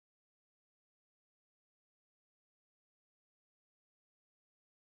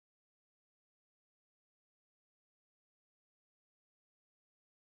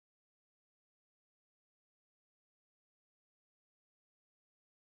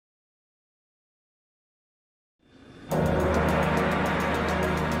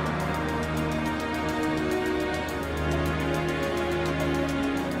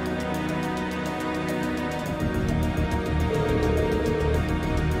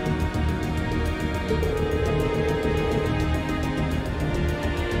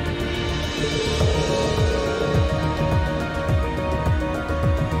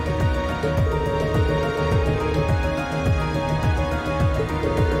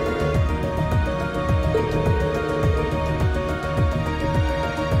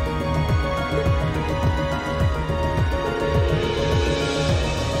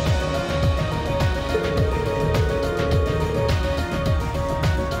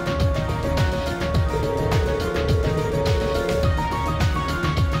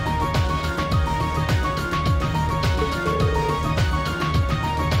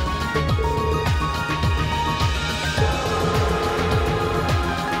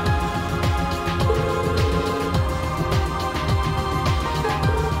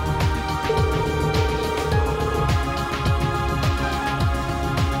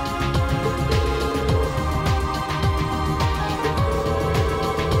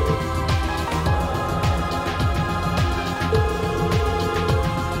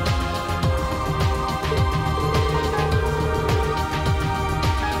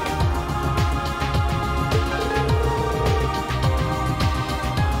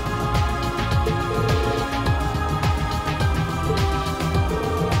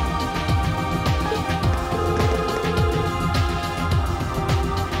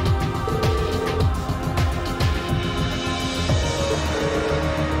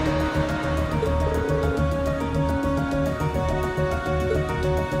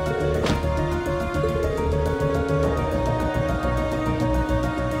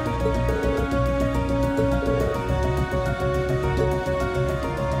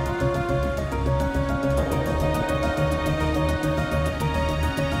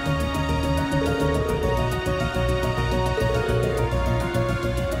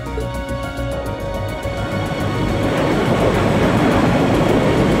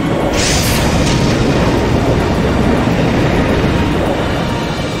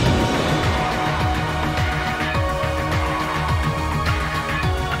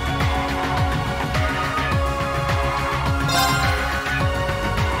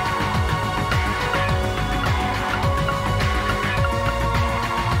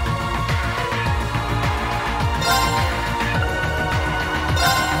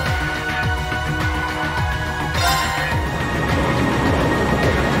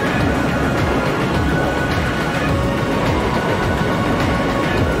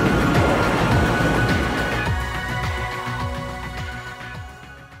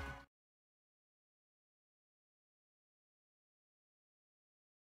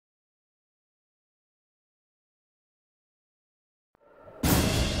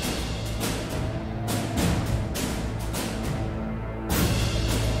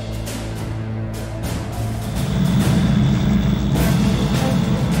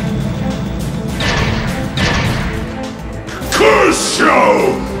the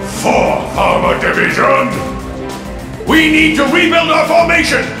show, 4th Armor Division! We need to rebuild our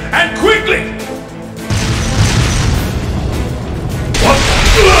formation, and quickly! What?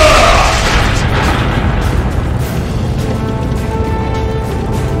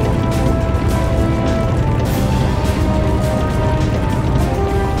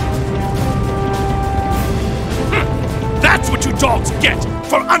 That's what you dogs get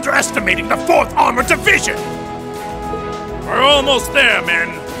for underestimating the 4th Armored Division! We're almost there, men.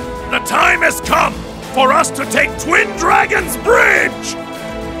 The time has come for us to take Twin Dragon's Bridge!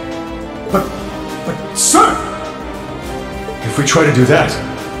 But, sir! If we try to do that...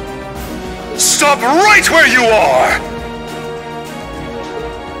 Stop right where you are!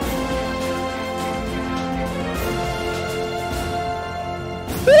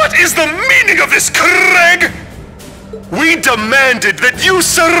 What is the meaning of this, Craig? We demanded that you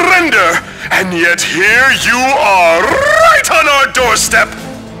surrender, and yet here you are, right on our doorstep!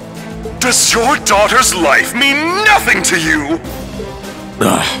 Does your daughter's life mean nothing to you?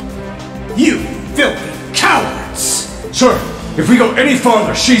 You filthy cowards! Sir, if we go any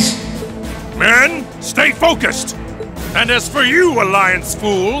farther, she's... Men, stay focused! And as for you, Alliance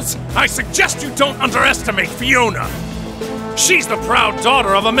fools, I suggest you don't underestimate Fiona. She's the proud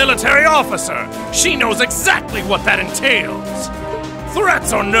daughter of a military officer. She knows exactly what that entails.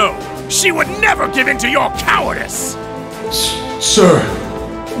 Threats or no, she would never give in to your cowardice! Sir,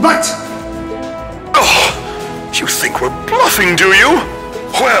 but... Oh, you think we're bluffing, do you?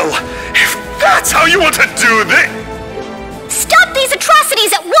 Well, if that's how you want to do this... Stop these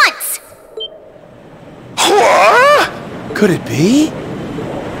atrocities at once! What? Could it be?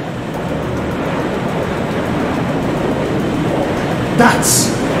 That's...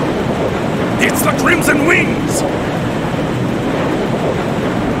 It's the Crimson Wings!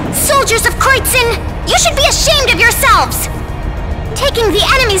 Soldiers of Kreutzen, you should be ashamed of yourselves! Taking the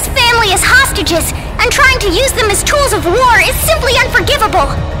enemy's family as hostages and trying to use them as tools of war is simply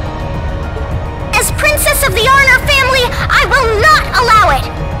unforgivable! As Princess of the Arnor family, I will not allow it!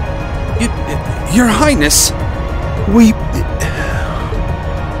 Your Highness, we...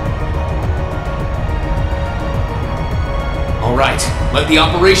 All right, let the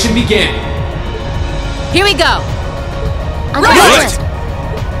operation begin. Here we go. Right.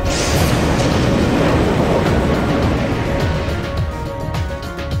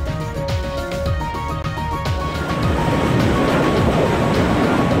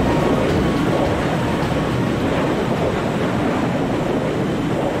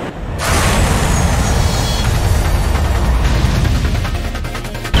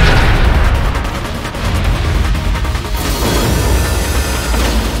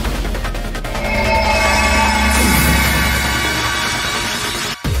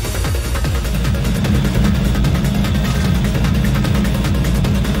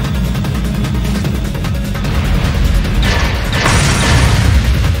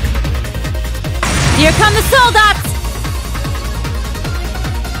 Here come the soldats!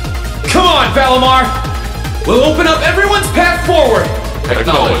 Come on, Valimar! We'll open up everyone's path forward!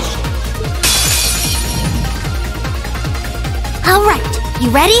 Acknowledged. All right,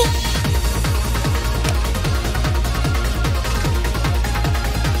 you ready?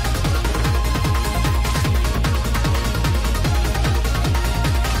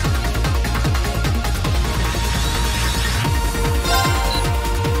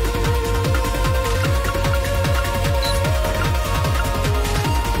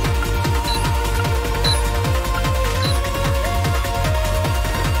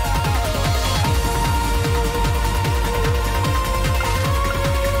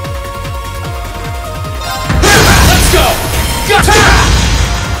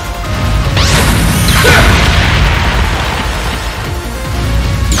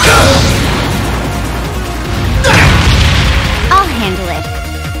 I'll handle it.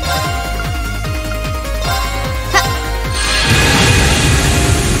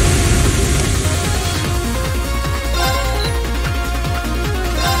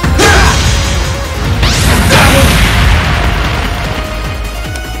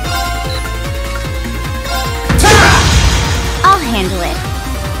 I'll handle it.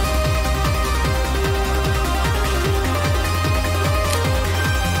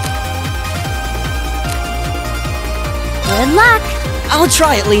 Good luck. I'll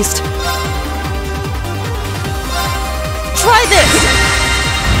try at least. Try this!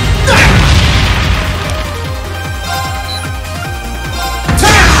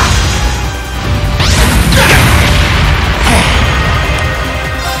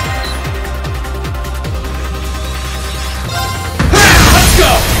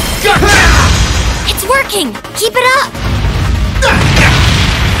 It's working! Keep it up!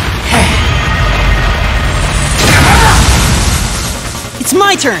 It's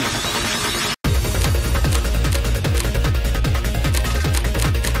my turn!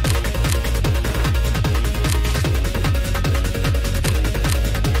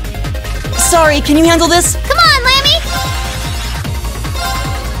 Sorry, can you handle this? Come on, Lammy!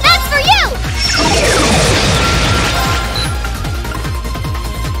 That's for you!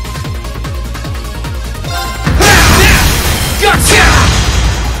 Gotcha!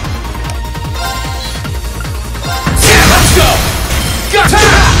 Let's go! Gotcha!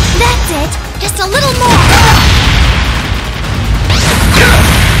 That's it! Just a little more!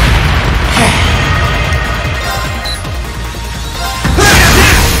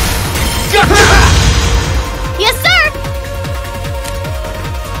 Yes, sir!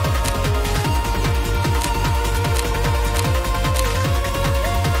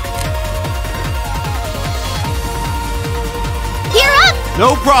 You're up!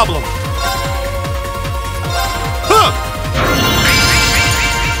 No problem. Huh!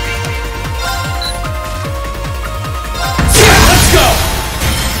 Let's go!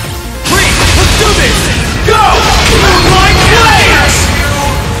 Three, let's do this! Go! Moonlight Blaze! Let's go!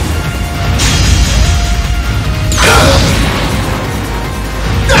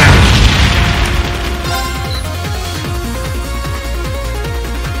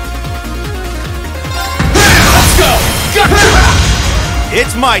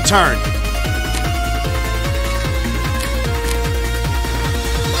 It's my turn.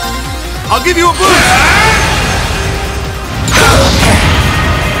 I'll give you a boost.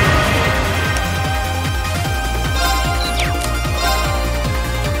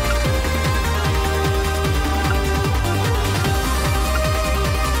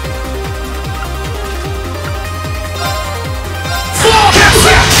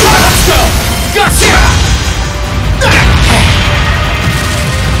 Let's go! Gotcha!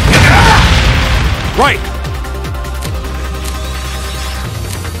 Right.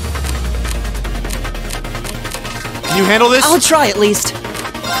 Can you handle this? I'll try at least.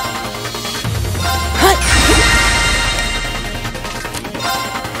 Hut.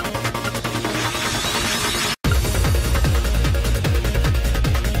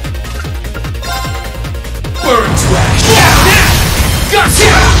 Burn Trash!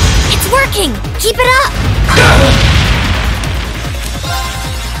 Gotcha! It's working! Keep it up!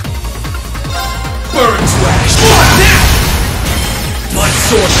 Burn Trash! Blood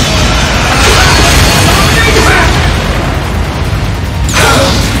Sword!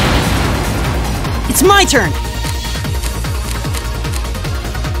 It's my turn.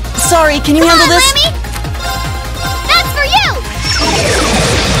 Sorry, can you handle this? Lammy! That's for you!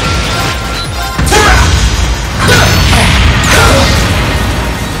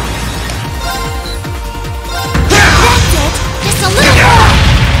 That's it! Just a little more!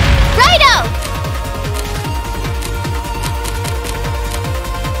 Righto!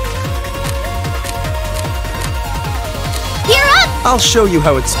 You're up! I'll show you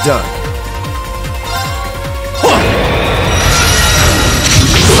how it's done.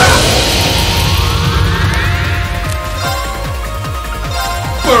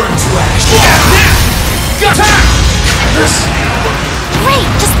 Burn Trash! Gotcha! Great!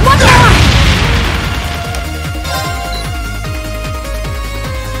 Just one more!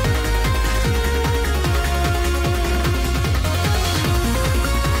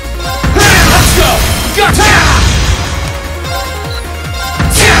 Let's go! Gotcha!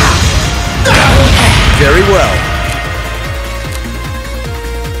 Very well.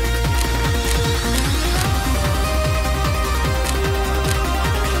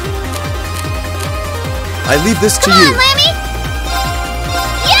 I leave this to Come you. on, Lammy!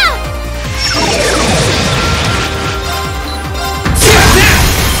 Yeah!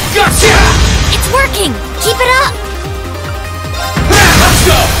 Gotcha! It's working! Keep it up! Let's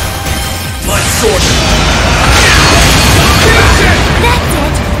go! Blood Sword! That's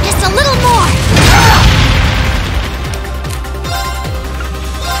it! Just a little more!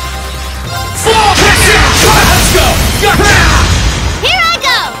 Let's go! Gotcha! Here I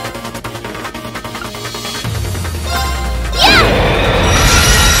go! Yeah!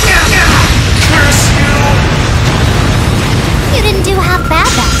 You didn't do half bad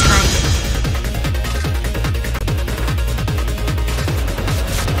that time.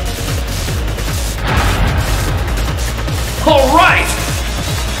 All right!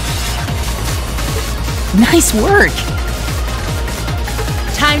 Nice work.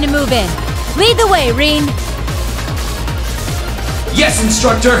 Time to move in. Lead the way, Reen. Yes,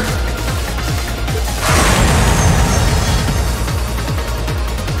 instructor!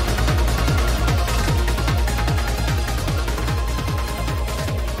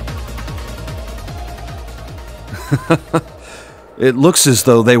 It looks as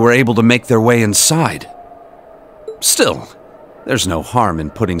though they were able to make their way inside. Still, there's no harm in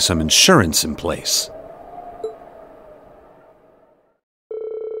putting some insurance in place.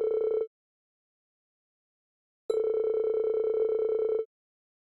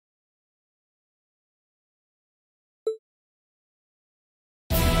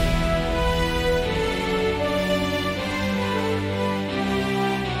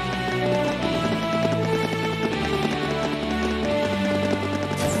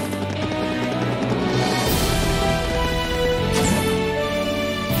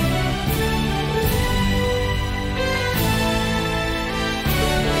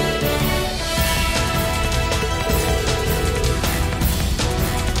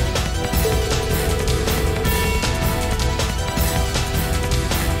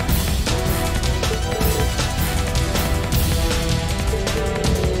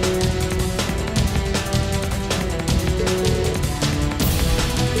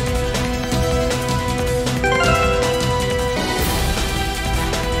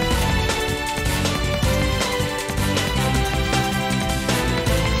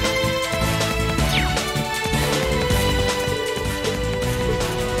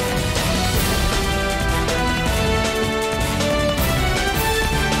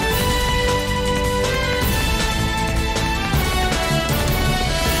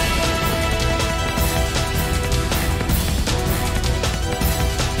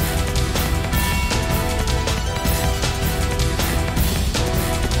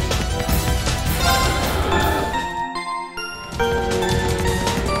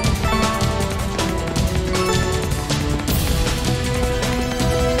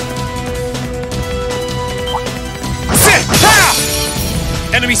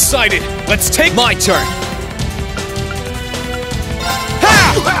 Enemy sighted! Let's take my turn!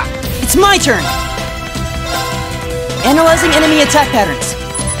 Ha! It's my turn! Analyzing enemy attack patterns.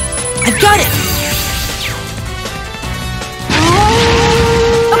 I've got it!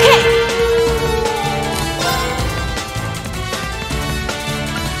 Okay!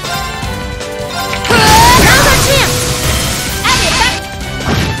 Now's our chance!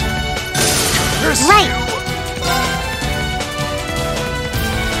 Right!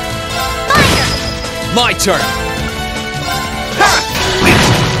 My turn!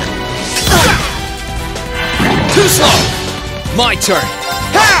 Too slow! My turn!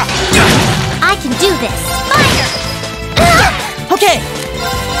 I can do this! Fire! Okay!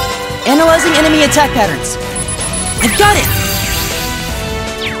 Analyzing enemy attack patterns. I've got it!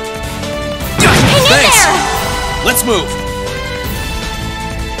 Hang in there! Let's move!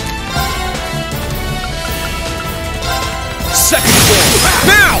 Second form!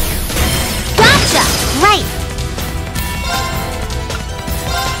 Now! Gotcha! Right!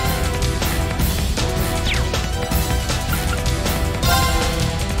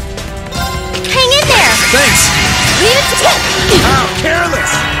 Hang in there! Thanks! Leave it to me! How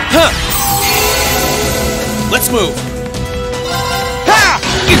careless! Huh! Let's move! Ha!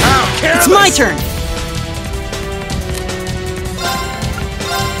 How careless! It's my turn!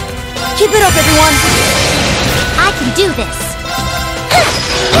 Keep it up, everyone! I can do this!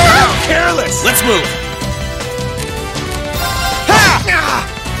 How careless! Let's move! Ha!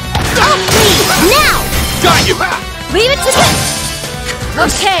 Oh, please! Now! Got you! Leave it to me!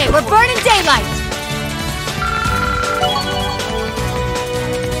 Okay, we're burning daylight!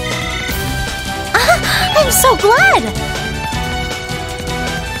 I'm so glad!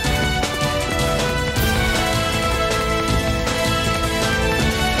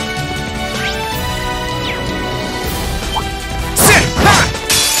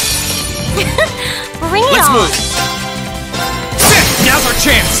 Bring it Let's on! move! Now's our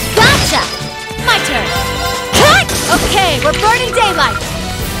chance! Gotcha! My turn! Cut! Okay, we're burning daylight!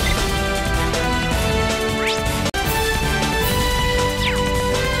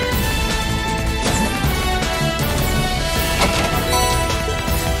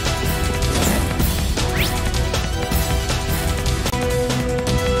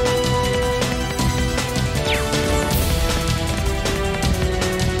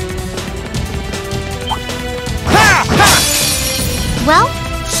 Well,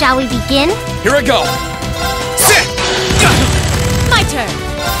 shall we begin? Here I go! My turn!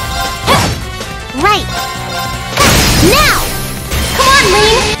 Right! Now! Come on,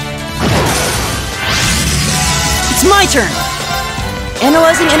 Lean! It's my turn!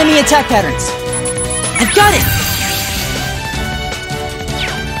 Analyzing enemy attack patterns. I've got it!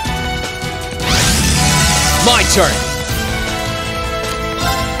 My turn!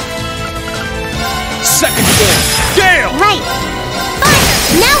 Second form! Gale! Right! Fire!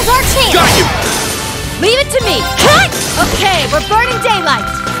 Now's our chance! Got you! Leave it to me! Okay, we're burning daylight!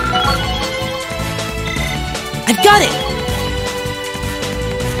 I've got it!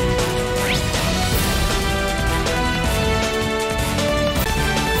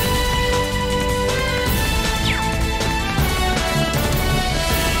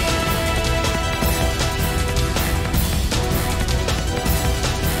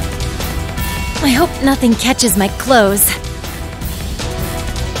 I hope nothing catches my clothes.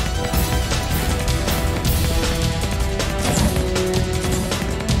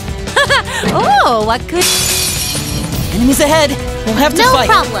 Oh, what could... Enemies ahead! We'll have to fight!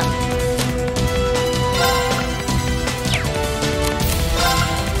 No problem!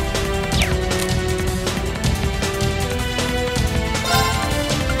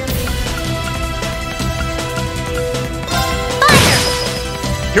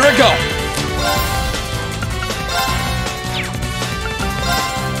 Here I go!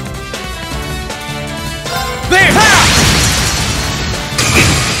 There! Ha!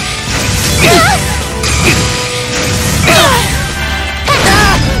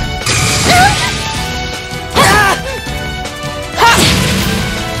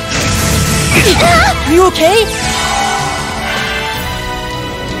 Are you okay?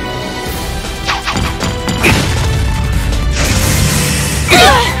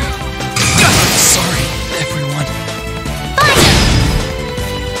 Sorry, everyone.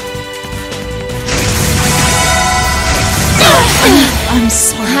 I'm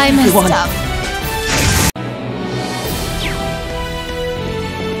sorry, I messed everyone. up.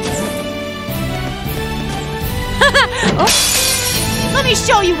 Oh. Let me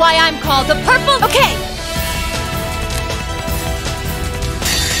show you why I'm called the Purple... Okay!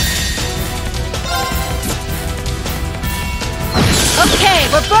 Okay,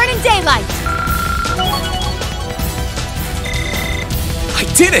 we're burning daylight! I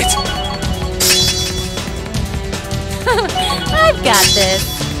did it! I've got this.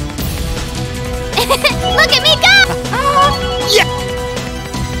 Look at me go! Yeah!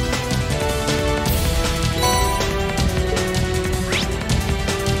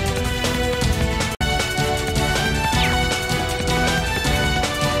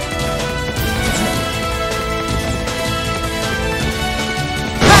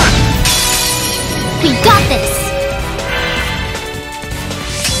 We got this!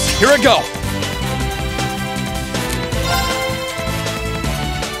 Here I go!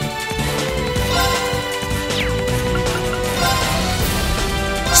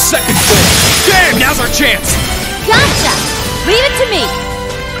 Second floor! Damn, now's our chance! Gotcha! Leave it to me!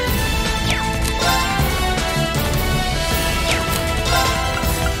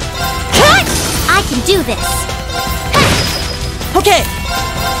 I can do this! Okay!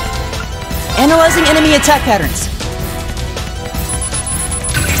 Analyzing enemy attack patterns.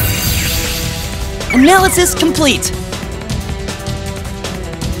 Analysis complete.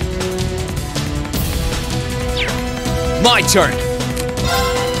 My turn!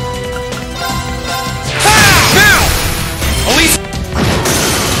 Now! Elisa!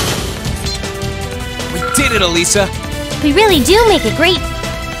 We did it, Elisa! We really do make a great...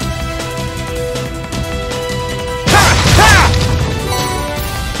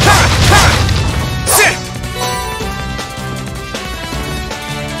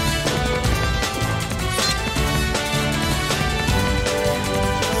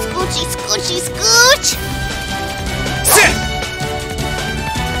 Scoochy, scooch! Sit!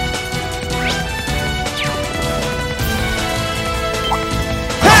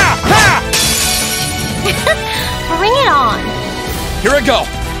 Bring it on! Here I go!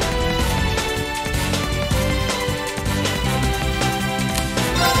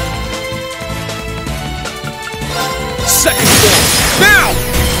 Second floor! Now!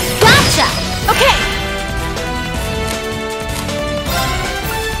 Gotcha! Okay!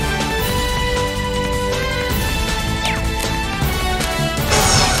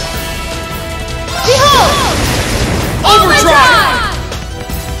 Overdrive!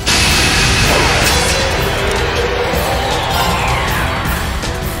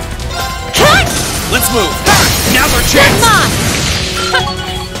 Let's move! Now's our chance! Come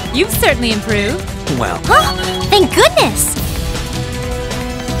on! You've certainly improved. Well, Huh? Thank goodness!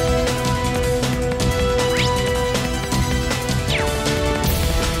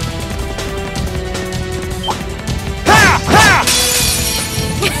 Ha! Ha!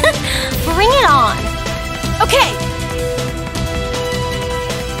 Bring it on! Okay!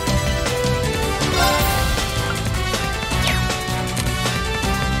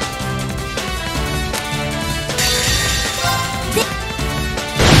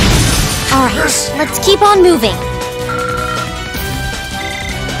 Alright, let's keep on moving.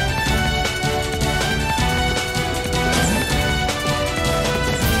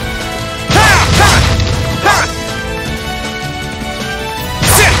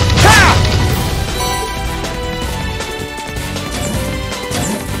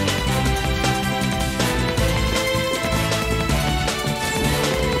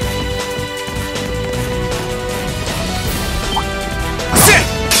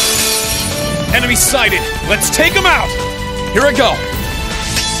 Enemy sighted! Let's take him out! Here I go!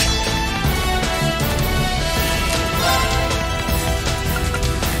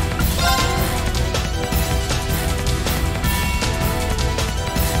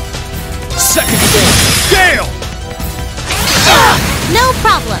 Second form! Gale! No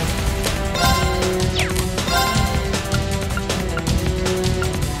problem.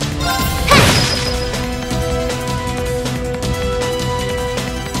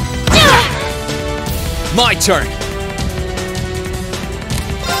 My turn!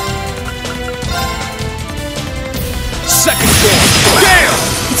 Second form! Gale!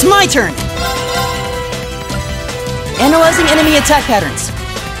 It's my turn! Analyzing enemy attack patterns.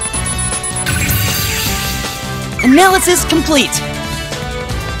 Analysis complete.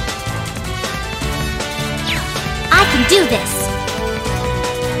 I can do this.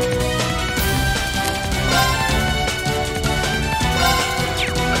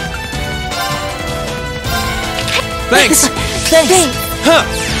 Thanks! Thanks. Huh!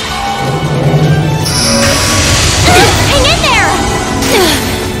 Hang in there!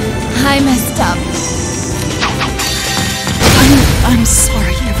 I messed up. I'm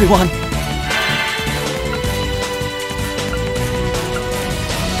sorry, everyone.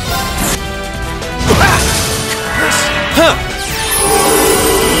 Huh!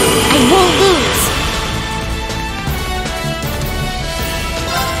 I won't lose.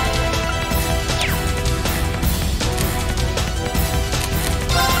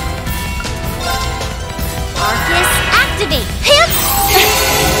 Arcus, activate.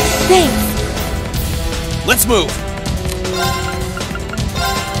 Thanks. Let's move!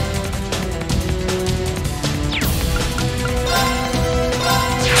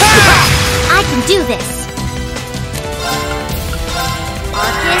 I can do this.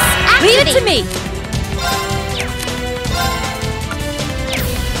 Arcus, activate. Leave it to me.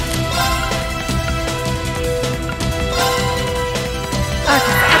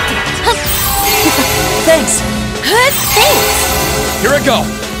 Arcus, activate. Thanks. Thanks. Here I go!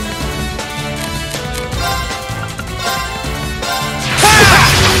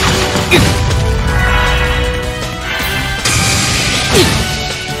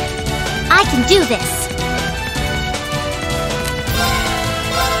 I can do this.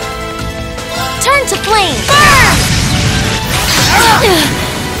 Turn to flame.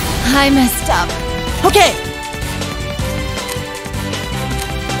 I messed up. Okay.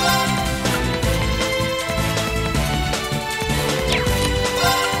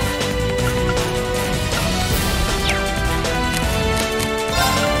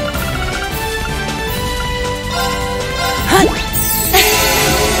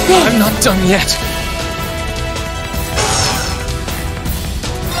 I'm not done yet.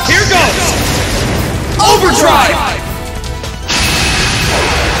 Here goes! Overdrive!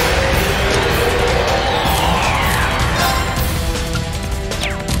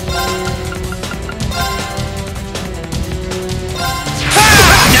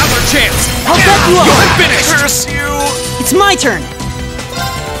 Now's our chance! I'll back you up. You're finished! Curse you! It's my turn.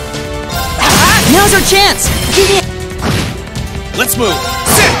 Now's our chance. Let's move!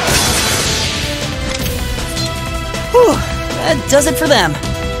 Whew, that does it for them.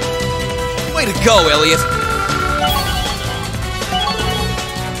 Way to go, Elliot!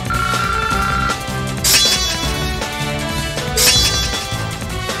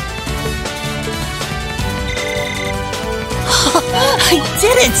 I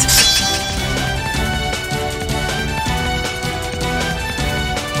did it!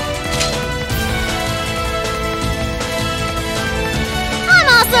 I'm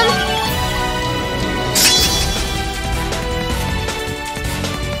awesome.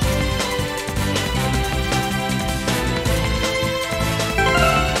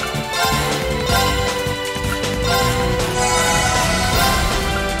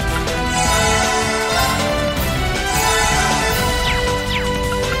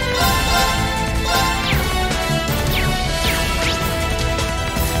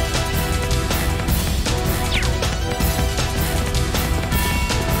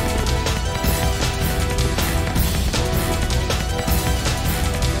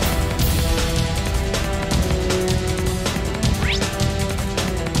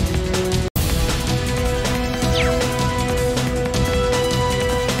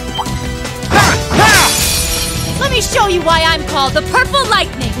 Let me show you why I'm called the Purple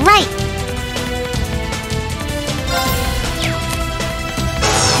Lightning. Right.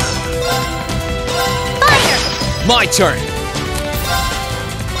 Fire. My turn!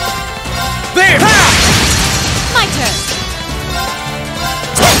 There! My turn.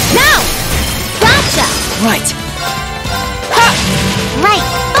 Now. Gotcha. Right. Right.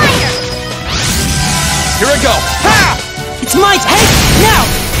 Fire. Here I go! Ha! It's my turn! Hey! Now!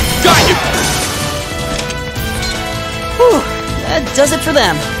 Got you! Whew, that does it for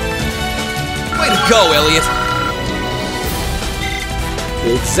them. Way to go, Elliot!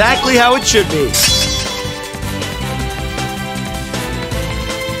 Exactly how it should be.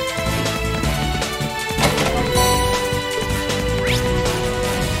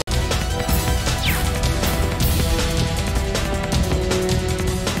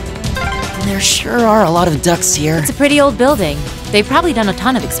 There sure are a lot of ducks here. It's a pretty old building. They've probably done a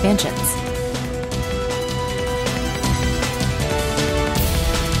ton of expansions.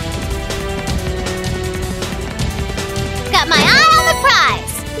 Got my eye on the prize!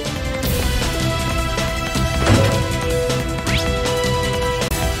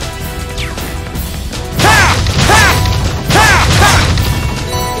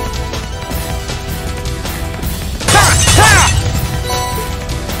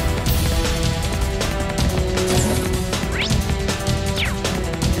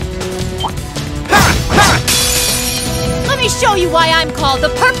 Let me show you why I'm called the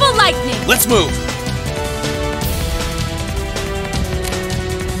Purple Lightning! Let's move!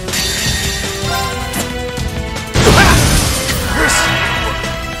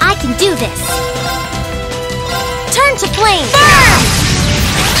 I can do this. Turn to flame.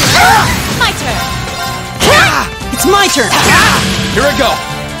 My turn! It's my turn! Here I go!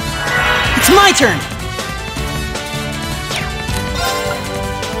 It's my turn!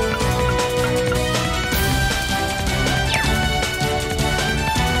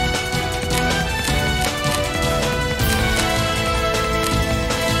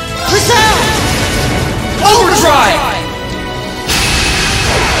 Overdrive!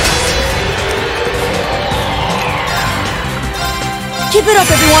 Keep it up,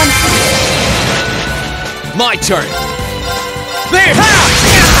 everyone! My turn! There!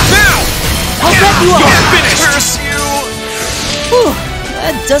 Now! I'll back you up! You're finished! Whew,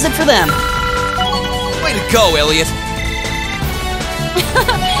 that does it for them. Way to go, Elliot!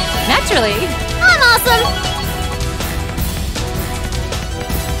 Naturally. I'm awesome!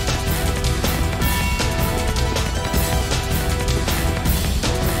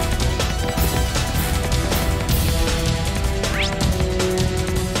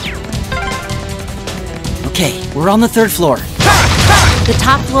 Okay, we're on the 3rd floor. The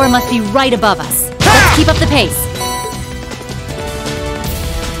top floor must be right above us. Let's keep up the pace.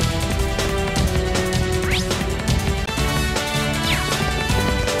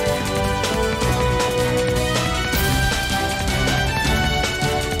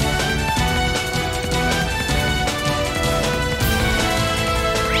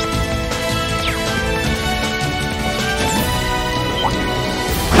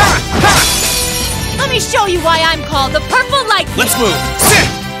 Let me show you why I'm called the Purple Lightning! Let's move! Sit!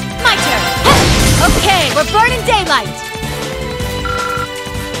 My turn! Okay, we're burning daylight!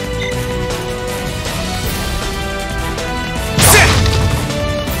 Sit!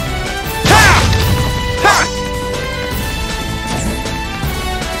 Ha! Ha!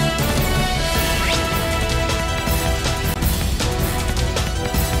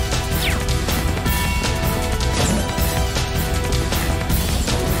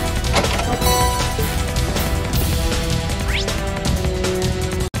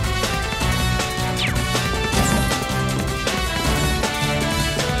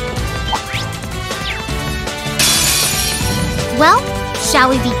 Well, shall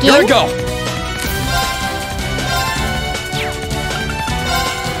we begin? Here I go!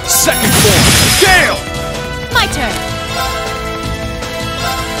 Second floor! Gale! My turn!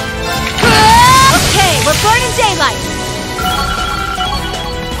 Okay, we're burning daylight!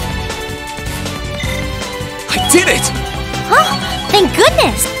 I did it! Huh? Thank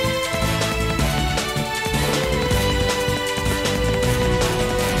goodness!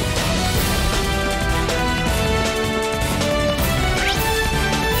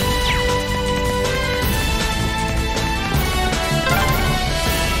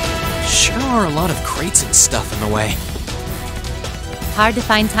 Sure are a lot of crates and stuff in the way. Hard to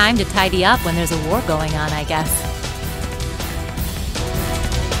find time to tidy up when there's a war going on, I guess.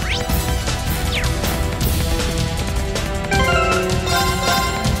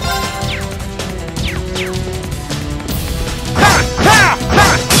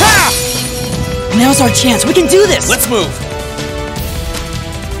 Now's our chance. We can do this. Let's move.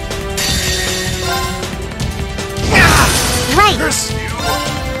 Right.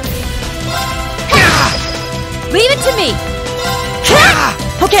 Leave it to me!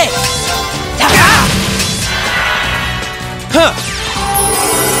 Okay. Huh.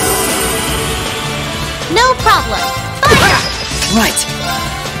 No problem. Fire! Right.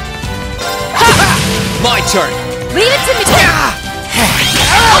 My turn. Leave it to me.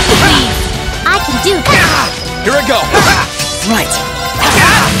 I can do that. Here I go. Right.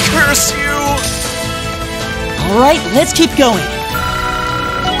 Curse you! Alright, let's keep going.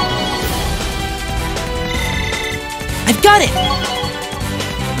 I've got it!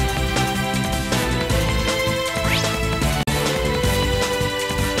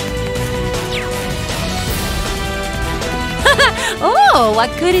 Oh, what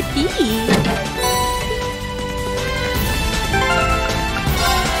could it be?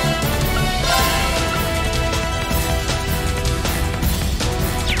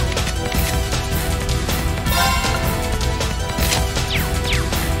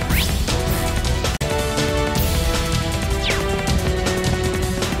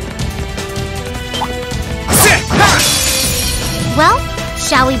 Well,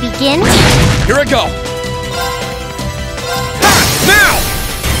 shall we begin? Here I go. Now!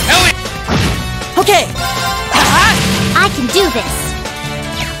 Ellie! Okay! I can do this.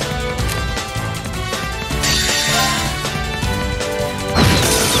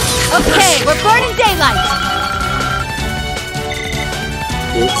 Okay, we're burning daylight.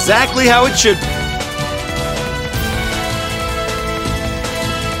 Exactly how it should be.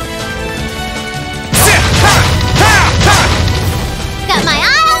 Got my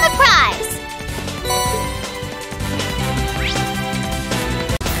eye on the prize.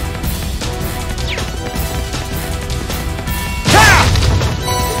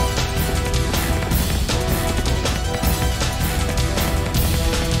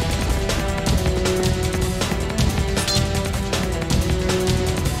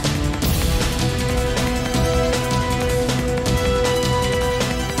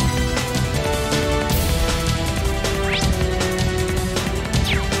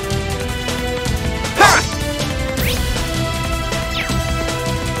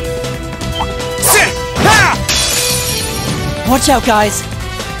 Watch out, guys!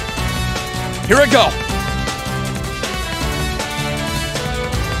 Here I go.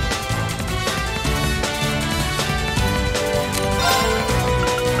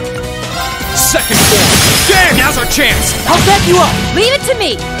 Second form. Damn! Now's our chance. I'll back you up! Leave it to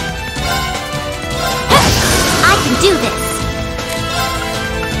me. I can do this.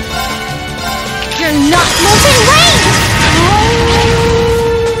 You're not molten range!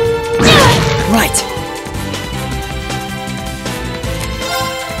 Right.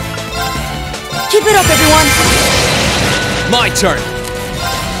 Keep it up, everyone! My turn.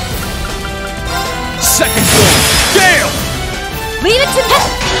 Second form. Gale! Leave it to me.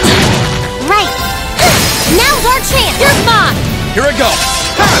 Right. Now's our chance. You're mine. Here I go.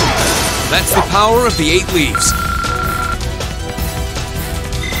 That's the power of the 8 leaves.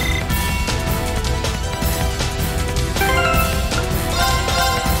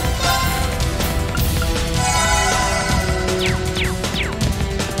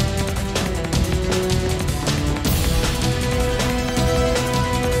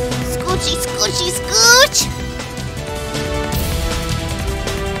 Scoochy, scoochy, scooch!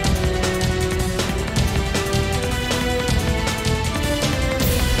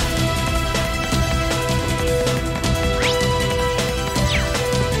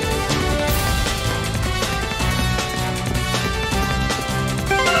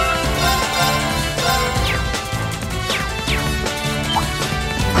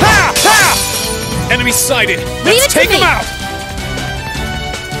 Enemy sighted. Leave Let's it to take me. him out.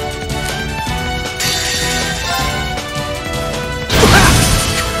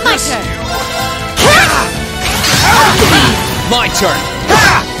 My turn. My turn.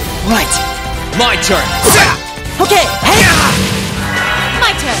 Right. My turn. Okay, hey!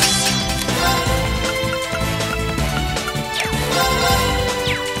 My turn.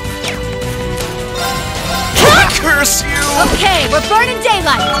 Curse you! Okay, we're burning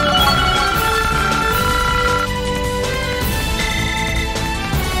daylight.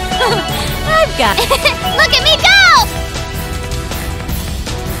 I've got it. Look at me go!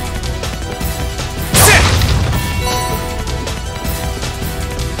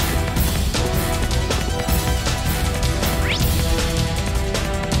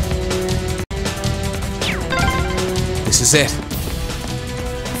 This is it.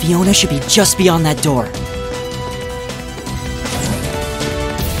 Fiona should be just beyond that door.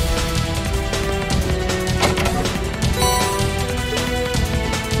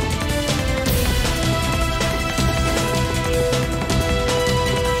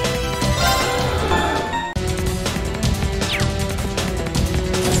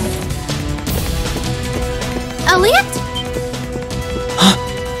 Elliot?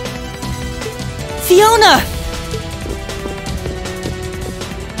 Fiona!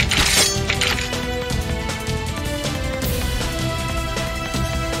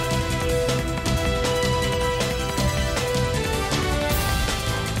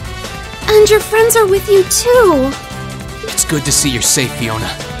 your friends are with you too. It's good to see you're safe, Fiona.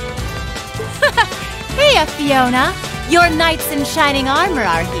 Hiya, Fiona. Your knights in shining armor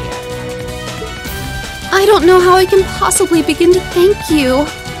are here. I don't know how I can possibly begin to thank you.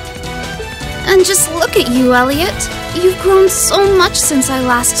 And just look at you, Elliot. You've grown so much since I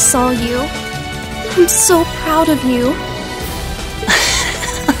last saw you. I'm so proud of you.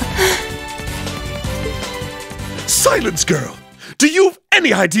 Silence, girl! Do you have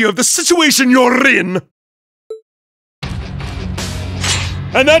any idea of the situation you're in?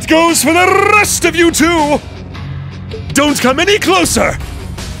 And that goes for the rest of you too! Don't come any closer!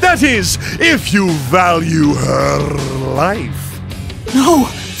 That is, if you value her life. No!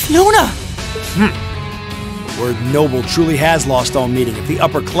 Fiona! Word noble truly has lost all meaning if the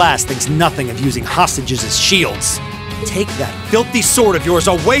upper class thinks nothing of using hostages as shields. Take that filthy sword of yours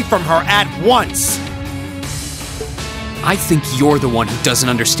away from her at once! I think you're the one who doesn't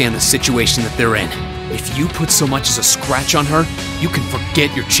understand the situation that they're in. If you put so much as a scratch on her, you can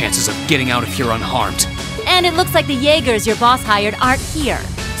forget your chances of getting out of here unharmed. And it looks like the Jaegers your boss hired aren't here,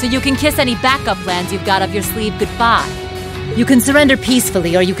 so you can kiss any backup plans you've got up your sleeve goodbye. You can surrender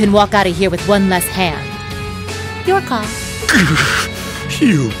peacefully, or you can walk out of here with one less hand. Your call.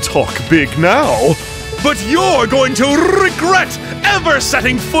 You talk big now, but you're going to regret ever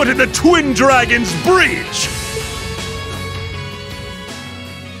setting foot in the Twin Dragon's breach!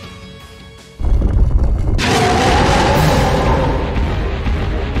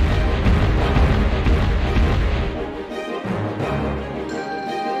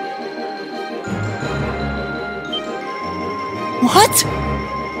 What?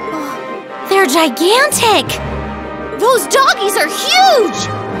 They're gigantic! Those doggies are huge!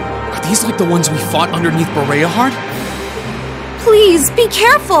 Are these like the ones we fought underneath Bereahard? Please, be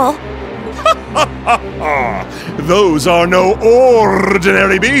careful! Those are no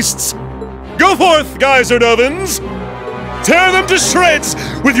ordinary beasts! Go forth, Gaiser Dovens! Tear them to shreds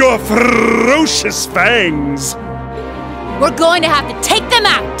with your ferocious fangs! We're going to have to take them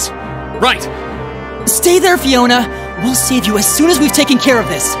out! Right! Stay there, Fiona! We'll save you as soon as we've taken care of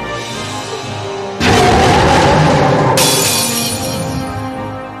this.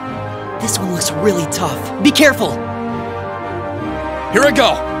 This one looks really tough. Be careful! Here I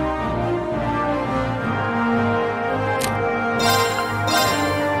go!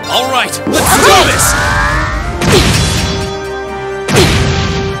 Alright, let's do this!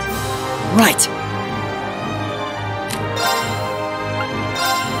 Right.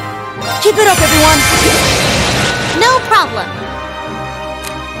 Keep it up, everyone! No problem.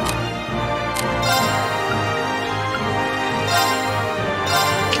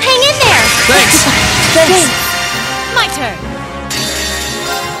 Hang in there! Thanks! Thanks! My turn!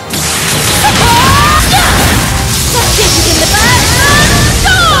 in the back!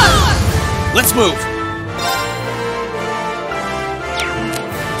 Let's move!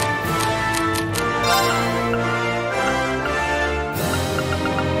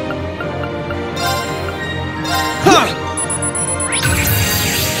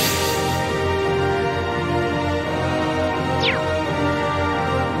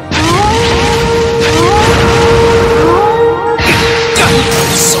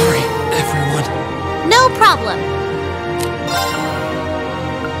 Sorry, everyone. No problem.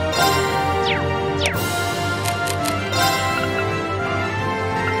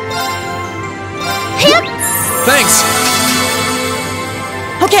 Hip! Thanks!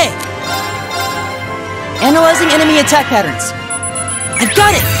 Okay! Analyzing enemy attack patterns. I've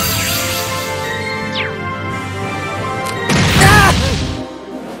got it!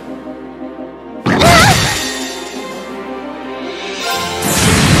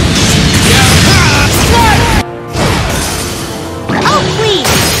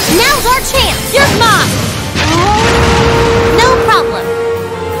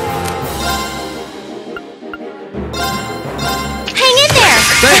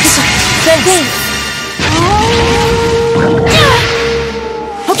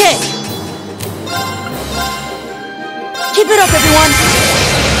 Okay! Keep it up, everyone!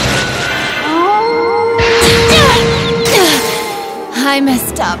 I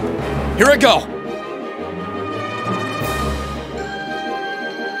messed up. Here I go!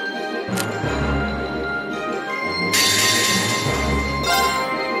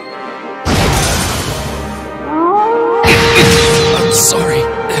 I'm sorry,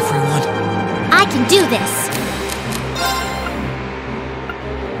 everyone. I can do this.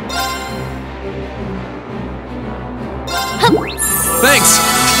 Thanks!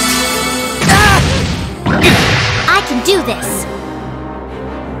 I can do this.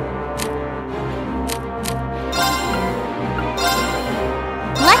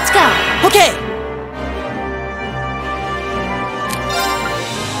 Let's go. Okay!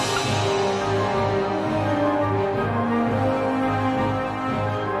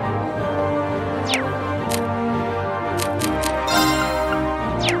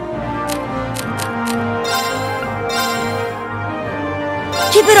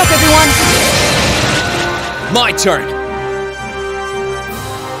 Keep it up, everyone! My turn!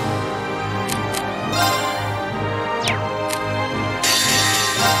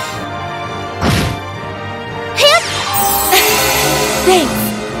 Thanks.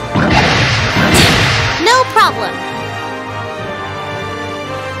 No problem.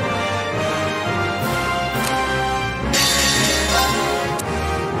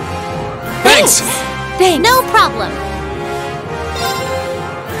 Thanks! Thanks. No problem.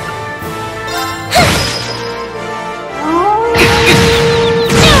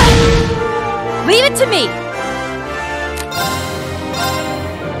 Leave it to me.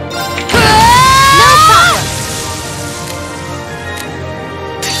 No problem.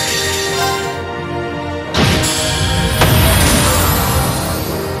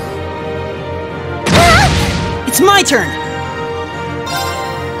 It's my turn!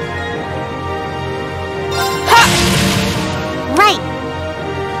 Right.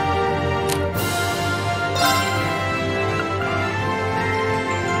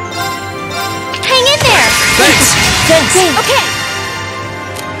 Hang in there. Thanks! Thanks! Okay.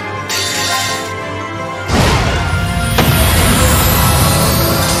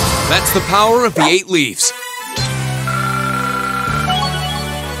 That's the power of the 8 leaves.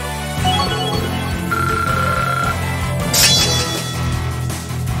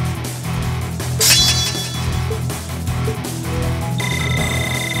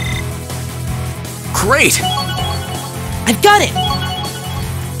 Great! I've got it!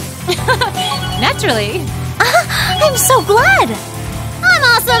 Naturally. I'm so glad. I'm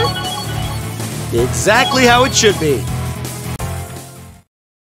awesome. Exactly how it should be.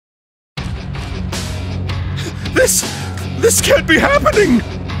 This can't be happening!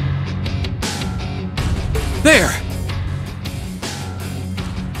 There!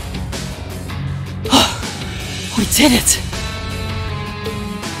 We did it!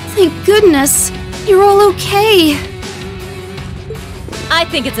 Thank goodness. You're all okay. I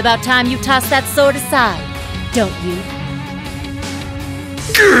think it's about time you toss that sword aside, don't you?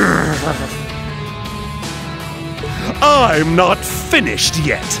 I'm not finished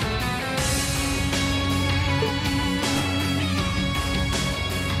yet.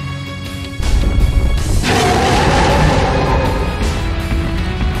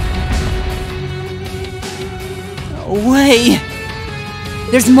 No way!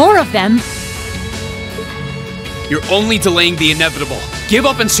 There's more of them. You're only delaying the inevitable. Give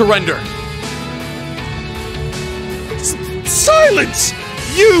up and surrender. Silence!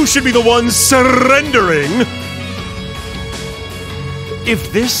 You should be the one surrendering!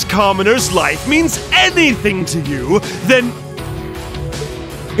 If this commoner's life means anything to you, then...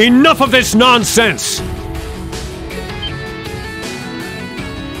 Enough of this nonsense!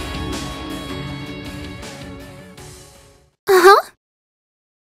 Uh-huh.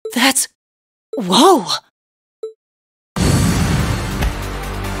 That's... Whoa!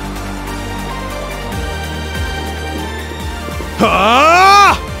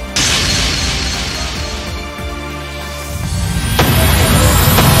 Ah!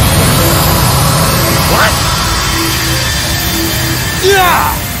 What?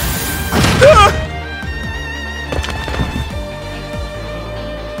 Yeah!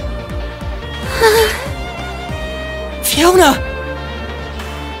 Fiona!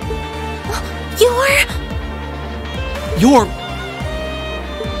 You're...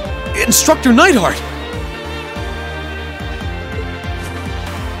 Instructor Neidhart!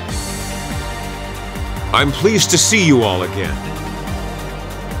 I'm pleased to see you all again.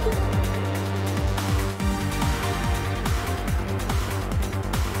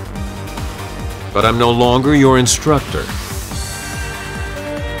 But I'm no longer your instructor.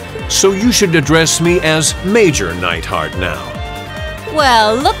 So you should address me as Major Neidhart now.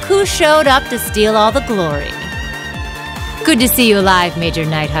 Well, look who showed up to steal all the glory. Good to see you alive, Major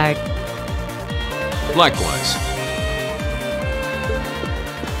Neidhart. Likewise.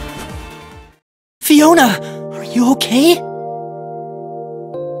 Fiona! Are you okay?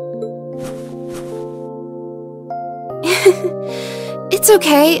 It's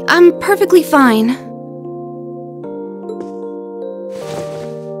okay. I'm perfectly fine.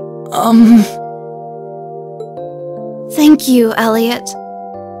 Thank you, Elliot.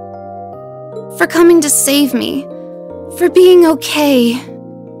 For coming to save me. For being okay.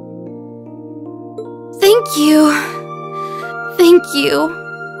 Thank you. Thank you.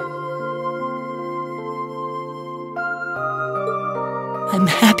 I'm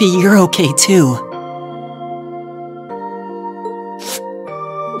happy you're okay, too.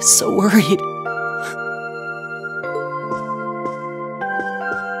 I was so worried.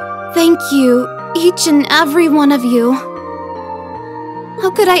 Thank you, each and every one of you. How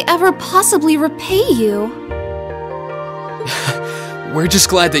could I ever possibly repay you? We're just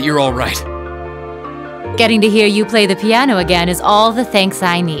glad that you're all right. Getting to hear you play the piano again is all the thanks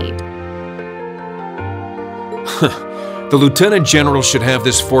I need. The Lieutenant General should have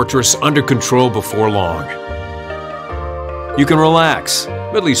this fortress under control before long. You can relax,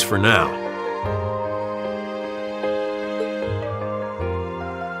 at least for now.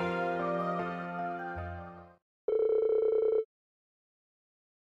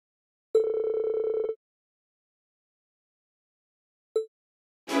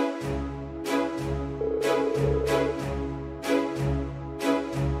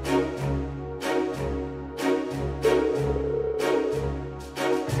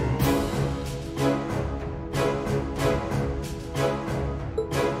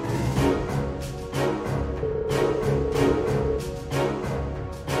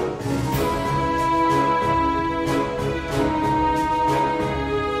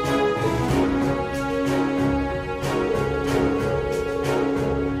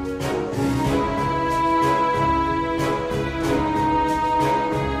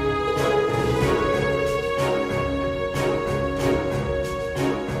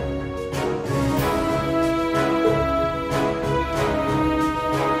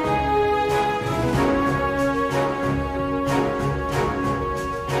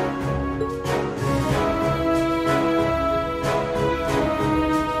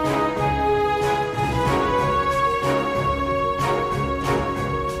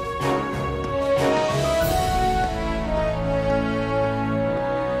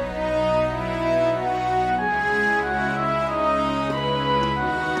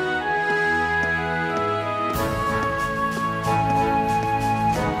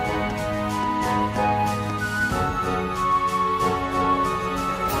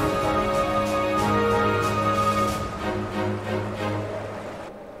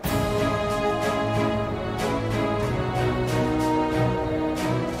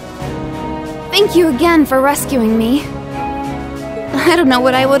 Thank you again for rescuing me. I don't know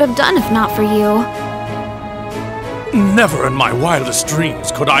what I would have done if not for you. Never in my wildest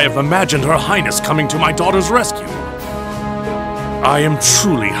dreams could I have imagined Her Highness coming to my daughter's rescue. I am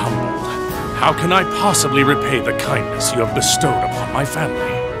truly humbled. How can I possibly repay the kindness you have bestowed upon my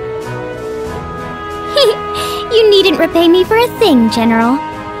family? You needn't repay me for a thing, General.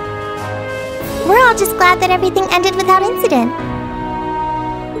 We're all just glad that everything ended without incident.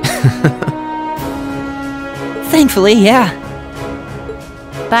 Thankfully, yeah.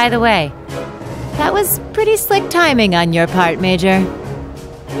 By the way, that was pretty slick timing on your part, Major.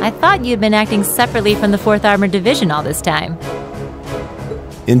 I thought you'd been acting separately from the 4th Armored Division all this time.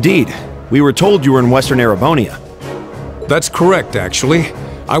 Indeed. We were told you were in Western Erebonia. That's correct, actually.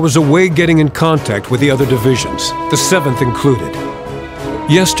 I was away getting in contact with the other divisions, the 7th included.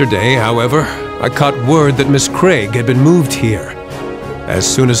 Yesterday, however, I caught word that Miss Craig had been moved here. As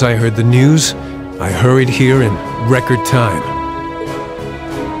soon as I heard the news, I hurried here in record time.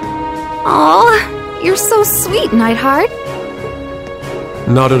 Aw, you're so sweet, Neidhart.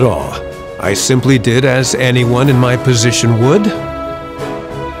 Not at all. I simply did as anyone in my position would.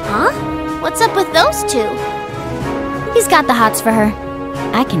 Huh? What's up with those two? He's got the hots for her.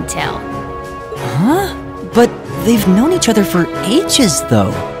 I can tell. Huh? But they've known each other for ages,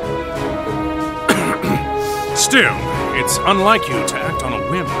 though. Still, it's unlike you to act on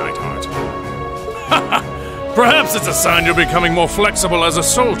a whim, Neidhart. Perhaps it's a sign you're becoming more flexible as a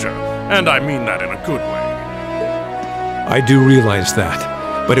soldier, and I mean that in a good way. I do realize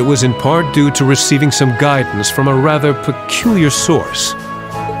that, but it was in part due to receiving some guidance from a rather peculiar source.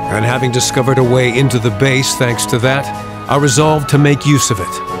 And having discovered a way into the base thanks to that, I resolved to make use of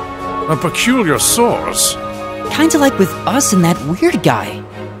it. A peculiar source? Kinda like with us and that weird guy.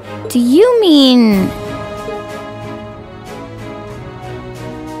 Do you mean...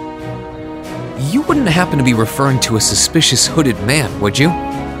 You wouldn't happen to be referring to a suspicious hooded man, would you?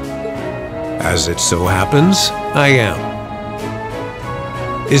 As it so happens, I am.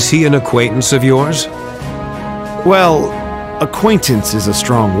 Is he an acquaintance of yours? Well, acquaintance is a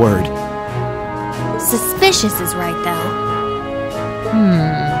strong word. Suspicious is right, though.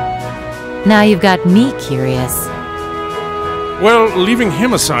 Now you've got me curious. Well, leaving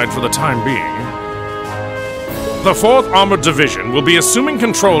him aside for the time being, the 4th Armored Division will be assuming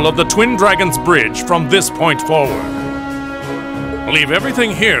control of the Twin Dragons Bridge from this point forward. Leave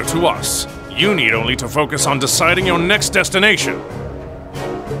everything here to us. You need only to focus on deciding your next destination.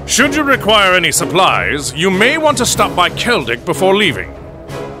 Should you require any supplies, you may want to stop by Keldic before leaving.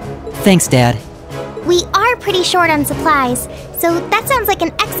 Thanks, Dad. We are pretty short on supplies, so that sounds like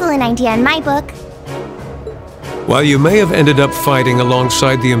an excellent idea in my book. While you may have ended up fighting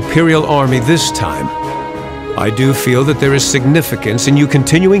alongside the Imperial Army this time, I do feel that there is significance in you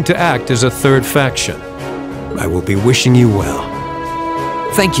continuing to act as a third faction. I will be wishing you well.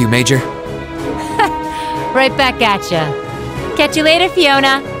 Thank you, Major. Right back at ya. Catch you later,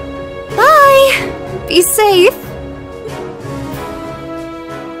 Fiona. Bye! Be safe.